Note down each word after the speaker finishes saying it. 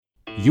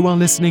You are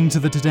listening to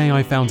the Today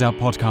I Found Out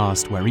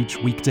podcast, where each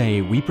weekday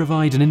we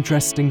provide an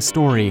interesting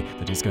story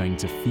that is going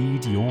to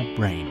feed your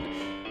brain.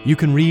 You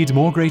can read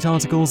more great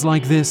articles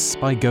like this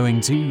by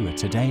going to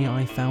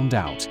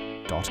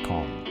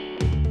todayifoundout.com.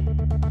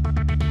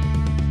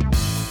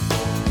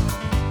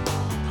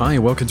 Hi,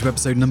 welcome to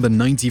episode number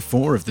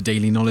 94 of the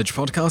Daily Knowledge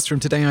Podcast from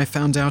Today I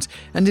Found Out,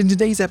 and in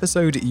today's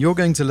episode you're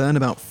going to learn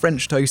about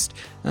French toast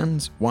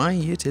and why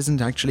it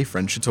isn't actually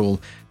French at all.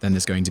 Then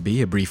there's going to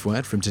be a brief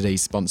word from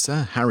today's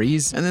sponsor,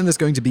 Harry's, and then there's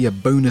going to be a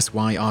bonus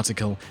why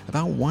article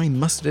about why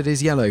mustard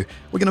is yellow.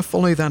 We're going to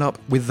follow that up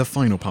with the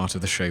final part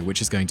of the show,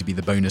 which is going to be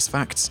the bonus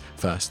facts.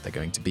 First, they're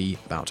going to be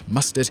about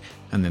mustard,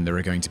 and then there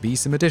are going to be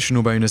some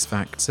additional bonus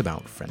facts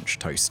about French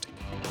toast.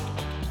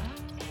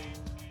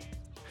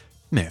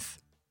 Myth.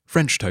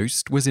 French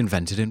toast was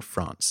invented in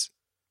France.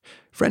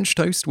 French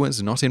toast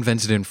was not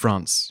invented in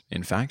France.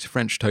 In fact,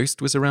 French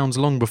toast was around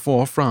long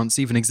before France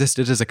even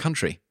existed as a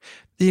country.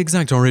 The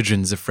exact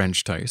origins of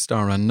French toast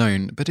are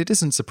unknown, but it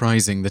isn't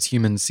surprising that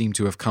humans seem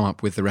to have come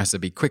up with the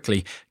recipe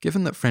quickly,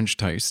 given that French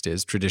toast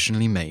is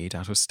traditionally made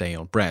out of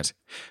stale bread.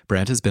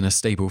 Bread has been a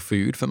staple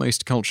food for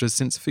most cultures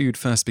since food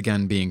first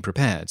began being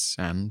prepared,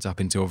 and up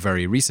until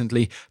very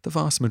recently, the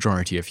vast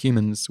majority of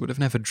humans would have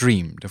never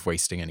dreamed of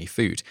wasting any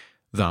food.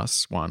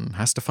 Thus, one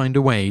has to find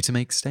a way to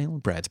make stale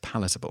bread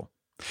palatable.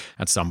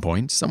 At some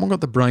point, someone got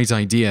the bright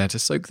idea to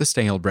soak the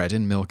stale bread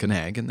in milk and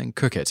egg and then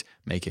cook it,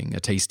 making a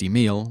tasty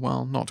meal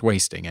while not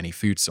wasting any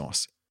food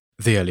source.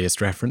 The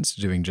earliest reference to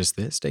doing just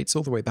this dates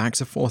all the way back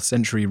to 4th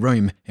century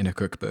Rome in a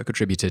cookbook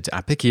attributed to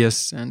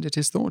Apicius, and it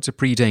is thought to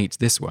predate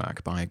this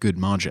work by a good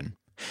margin.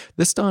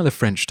 The style of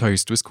French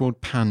toast was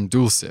called pain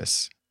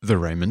dulcis. The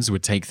Romans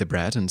would take the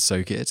bread and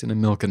soak it in a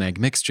milk and egg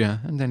mixture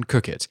and then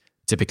cook it,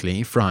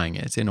 typically frying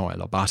it in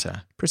oil or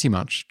butter, pretty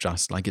much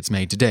just like it's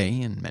made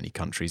today in many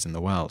countries in the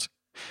world.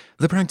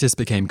 The practice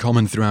became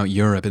common throughout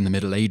Europe in the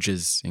Middle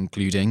Ages,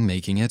 including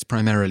making it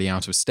primarily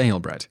out of stale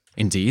bread.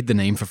 Indeed, the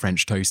name for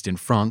French toast in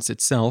France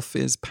itself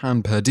is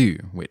pain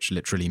perdu, which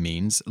literally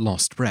means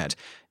lost bread.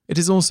 It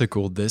is also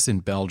called this in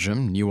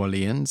Belgium, New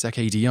Orleans,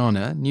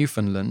 Acadiana,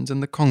 Newfoundland,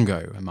 and the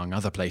Congo, among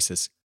other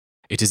places.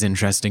 It is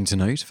interesting to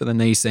note, for the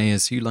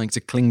naysayers who like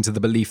to cling to the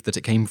belief that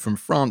it came from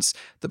France,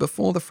 that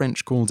before the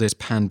French called it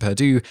pain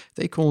perdu,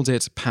 they called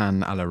it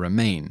pain à la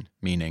romaine,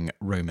 meaning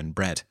Roman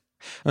bread.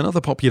 Another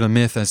popular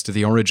myth as to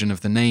the origin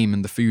of the name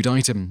and the food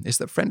item is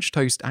that French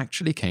toast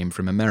actually came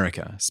from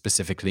America,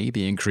 specifically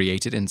being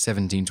created in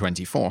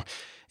 1724.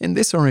 In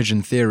this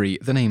origin theory,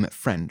 the name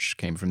French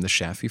came from the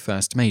chef who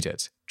first made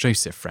it,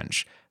 Joseph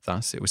French.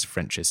 Thus, it was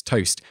French's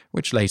toast,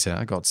 which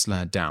later got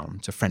slurred down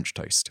to French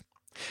toast.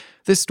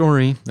 This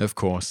story, of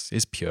course,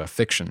 is pure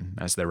fiction,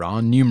 as there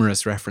are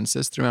numerous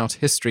references throughout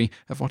history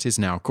of what is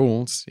now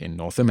called, in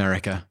North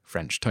America,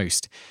 French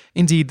toast.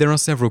 Indeed, there are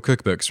several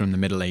cookbooks from the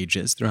Middle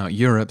Ages throughout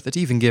Europe that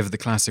even give the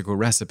classical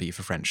recipe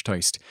for French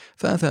toast.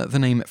 Further, the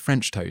name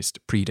French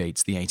toast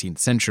predates the 18th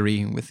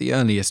century, with the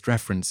earliest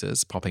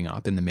references popping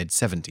up in the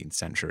mid-17th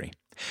century.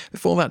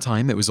 Before that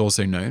time, it was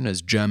also known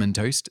as German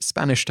toast,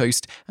 Spanish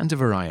toast, and a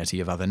variety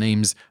of other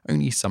names,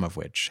 only some of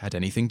which had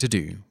anything to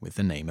do with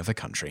the name of a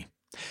country.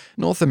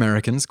 North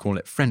Americans call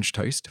it French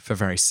toast for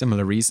very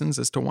similar reasons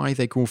as to why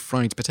they call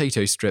fried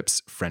potato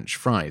strips French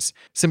fries,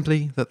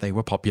 simply that they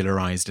were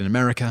popularized in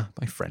America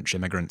by French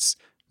immigrants.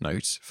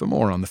 Note, for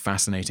more on the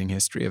fascinating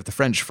history of the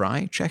French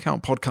fry, check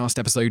out podcast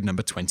episode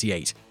number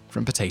 28,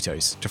 From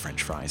Potatoes to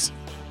French Fries.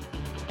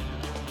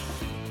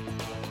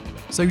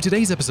 So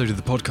today's episode of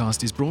the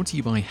podcast is brought to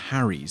you by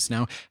Harry's.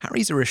 Now,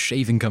 Harry's are a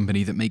shaving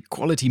company that make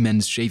quality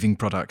men's shaving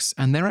products,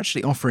 and they're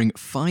actually offering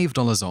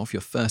 $5 off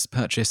your first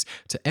purchase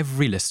to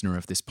every listener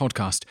of this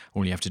podcast.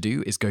 All you have to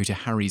do is go to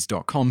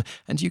harrys.com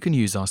and you can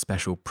use our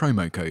special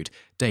promo code,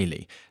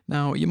 DAILY.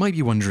 Now, you might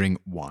be wondering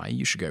why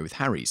you should go with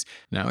Harry's.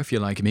 Now, if you're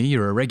like me,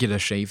 you're a regular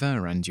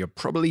shaver and you're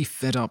probably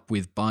fed up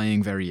with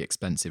buying very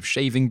expensive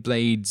shaving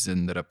blades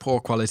and that are poor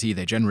quality,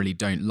 they generally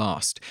don't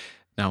last.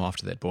 Now,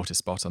 after they'd bought a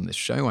spot on this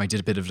show, I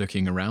did a bit of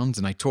looking around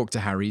and I talked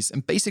to Harry's,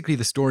 and basically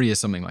the story is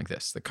something like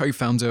this. The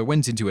co-founder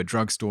went into a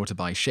drugstore to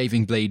buy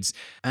shaving blades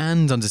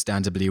and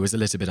understandably was a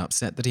little bit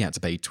upset that he had to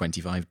pay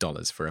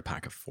 $25 for a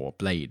pack of 4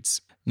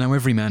 blades. Now,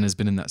 every man has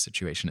been in that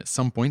situation at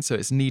some point, so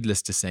it's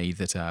needless to say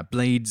that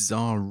blades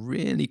are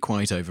really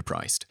quite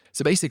overpriced.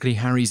 So basically,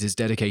 Harry's is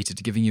dedicated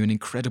to giving you an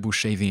incredible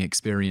shaving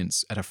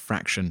experience at a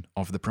fraction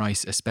of the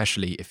price,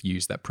 especially if you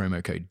use that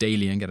promo code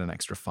DAILY and get an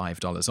extra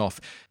 $5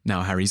 off.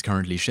 Now, Harry's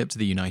currently shipped to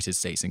the United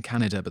States and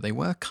Canada, but they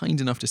were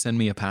kind enough to send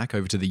me a pack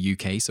over to the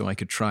UK so I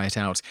could try it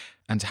out,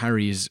 and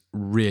Harry's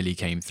really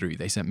came through.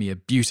 They sent me a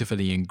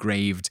beautifully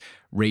engraved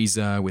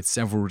razor with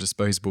several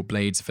disposable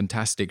blades,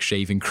 fantastic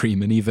shaving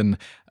cream, and even,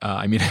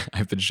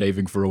 I've been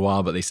shaving for a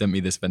while, but they sent me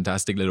this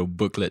fantastic little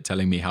booklet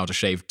telling me how to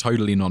shave,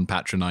 totally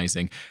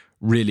non-patronizing.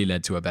 Really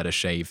led to a better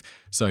shave.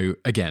 So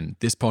again,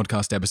 this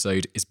podcast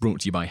episode is brought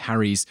to you by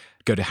Harry's.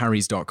 Go to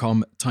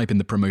harrys.com, type in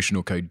the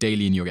promotional code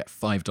DAILY and you'll get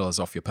 $5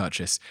 off your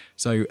purchase.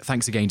 So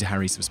thanks again to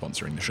Harry's for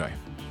sponsoring the show.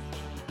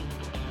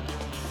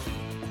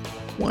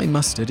 Why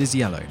mustard is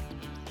yellow.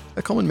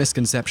 A common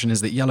misconception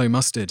is that yellow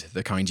mustard,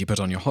 the kind you put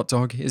on your hot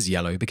dog, is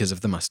yellow because of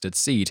the mustard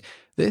seed.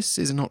 This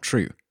is not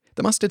true.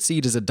 The mustard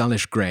seed is a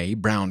dullish grey,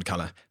 brown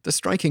colour. The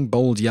striking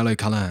bold yellow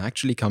colour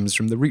actually comes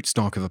from the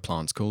rootstock of a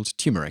plant called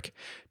turmeric.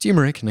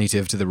 Turmeric,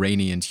 native to the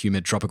rainy and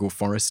humid tropical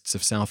forests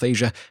of South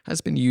Asia,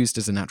 has been used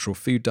as a natural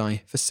food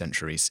dye for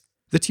centuries.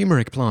 The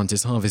turmeric plant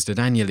is harvested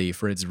annually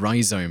for its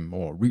rhizome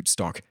or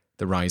rootstock.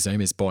 The rhizome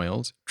is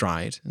boiled,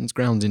 dried, and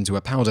ground into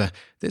a powder.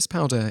 This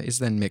powder is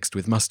then mixed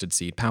with mustard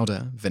seed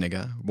powder,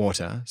 vinegar,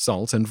 water,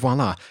 salt, and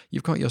voila,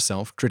 you've got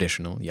yourself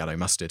traditional yellow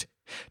mustard.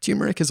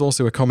 Turmeric is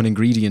also a common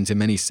ingredient in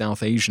many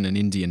South Asian and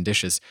Indian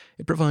dishes.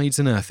 It provides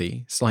an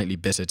earthy, slightly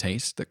bitter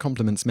taste that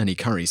complements many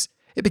curries.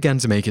 It began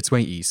to make its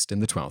way east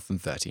in the 12th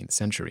and 13th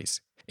centuries.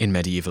 In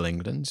medieval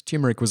England,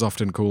 turmeric was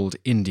often called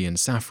Indian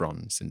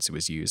saffron, since it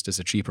was used as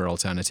a cheaper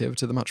alternative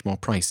to the much more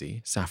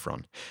pricey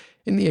saffron.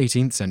 In the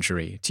 18th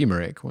century,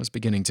 turmeric was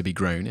beginning to be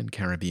grown in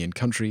Caribbean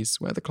countries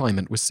where the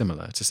climate was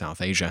similar to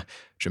South Asia.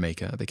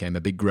 Jamaica became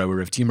a big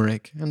grower of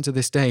turmeric, and to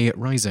this day,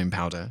 rhizome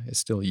powder is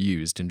still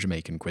used in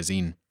Jamaican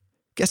cuisine.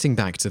 Getting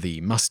back to the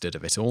mustard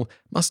of it all,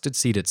 mustard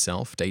seed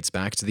itself dates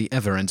back to the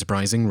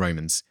ever-enterprising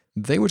Romans.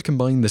 They would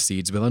combine the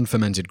seeds with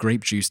unfermented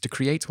grape juice to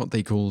create what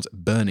they called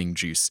burning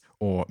juice,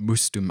 or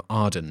mustum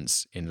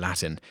ardens in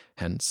Latin,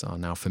 hence our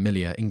now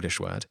familiar English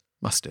word,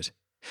 mustard.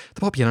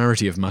 The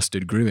popularity of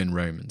mustard grew in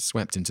Rome and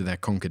swept into their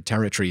conquered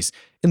territories.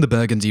 In the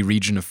Burgundy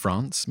region of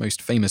France, most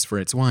famous for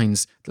its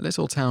wines, the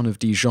little town of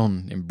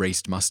Dijon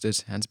embraced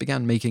mustard and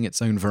began making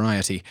its own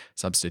variety,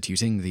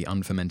 substituting the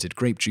unfermented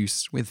grape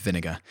juice with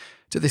vinegar.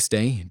 To this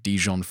day,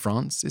 Dijon,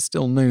 France is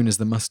still known as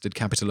the mustard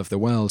capital of the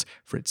world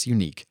for its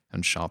unique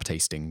and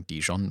sharp-tasting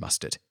Dijon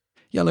mustard.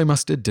 Yellow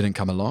mustard didn't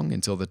come along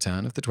until the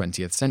turn of the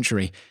 20th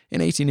century. In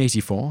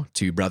 1884,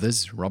 two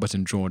brothers, Robert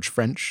and George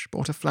French,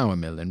 bought a flour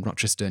mill in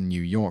Rochester,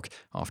 New York,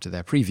 after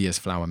their previous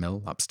flour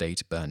mill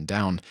upstate burned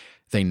down.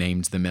 They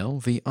named the mill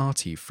the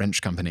R.T.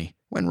 French Company.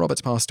 When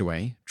Robert passed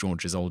away,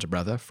 George's older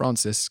brother,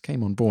 Francis,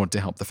 came on board to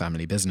help the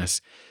family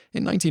business.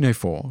 In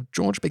 1904,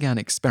 George began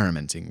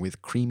experimenting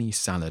with creamy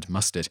salad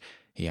mustard.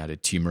 He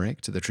added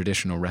turmeric to the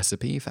traditional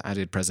recipe for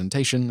added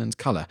presentation and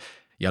colour.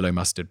 Yellow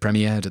mustard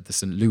premiered at the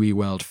St. Louis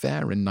World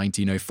Fair in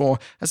 1904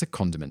 as a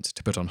condiment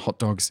to put on hot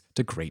dogs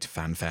to great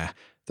fanfare.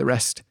 The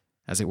rest,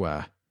 as it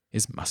were,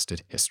 is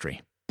mustard history.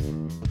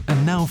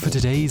 And now for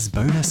today's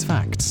bonus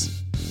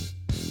facts.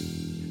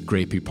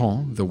 Grey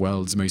Poupon, the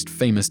world's most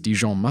famous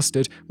Dijon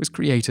mustard, was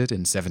created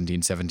in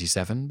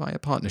 1777 by a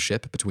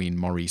partnership between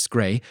Maurice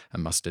Grey, a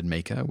mustard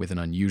maker with an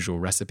unusual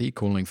recipe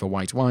calling for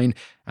white wine,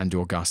 and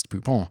Auguste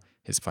Poupon,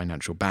 his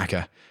financial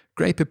backer.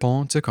 Grey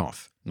Poupon took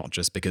off, not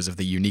just because of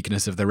the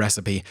uniqueness of the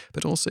recipe,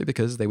 but also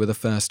because they were the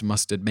first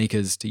mustard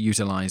makers to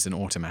utilize an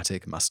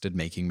automatic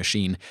mustard-making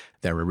machine.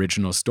 Their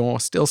original store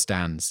still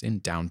stands in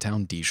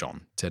downtown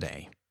Dijon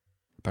today.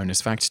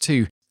 Bonus fact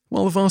 2.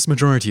 While the vast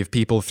majority of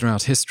people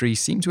throughout history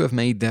seem to have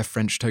made their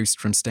French toast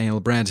from stale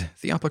bread,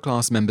 the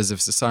upper-class members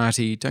of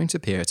society don't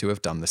appear to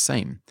have done the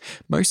same.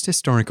 Most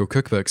historical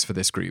cookbooks for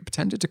this group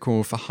tended to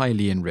call for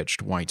highly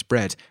enriched white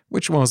bread,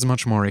 which was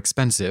much more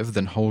expensive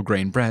than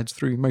whole-grain bread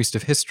through most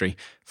of history.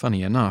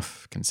 Funny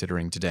enough,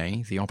 considering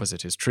today the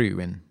opposite is true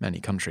in many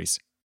countries.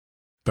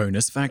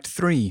 Bonus fact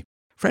 3.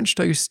 French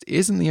toast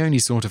isn't the only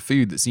sort of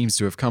food that seems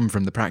to have come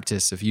from the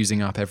practice of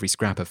using up every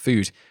scrap of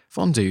food.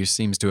 Fondue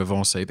seems to have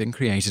also been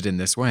created in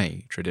this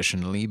way,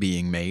 traditionally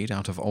being made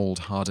out of old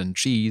hardened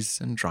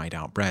cheese and dried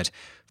out bread.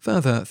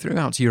 Further,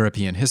 throughout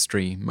European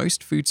history,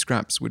 most food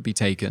scraps would be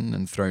taken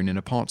and thrown in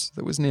a pot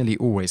that was nearly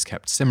always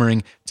kept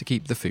simmering to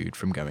keep the food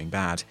from going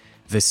bad.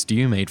 This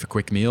stew made for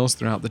quick meals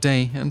throughout the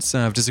day and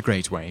served as a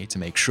great way to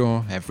make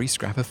sure every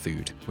scrap of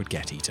food would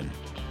get eaten.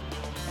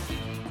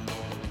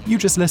 You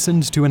just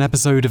listened to an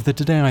episode of the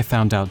Today I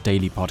Found Out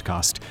Daily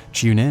podcast.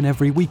 Tune in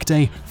every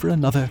weekday for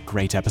another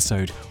great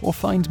episode, or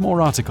find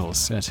more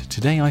articles at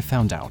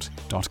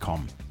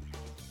todayifoundout.com.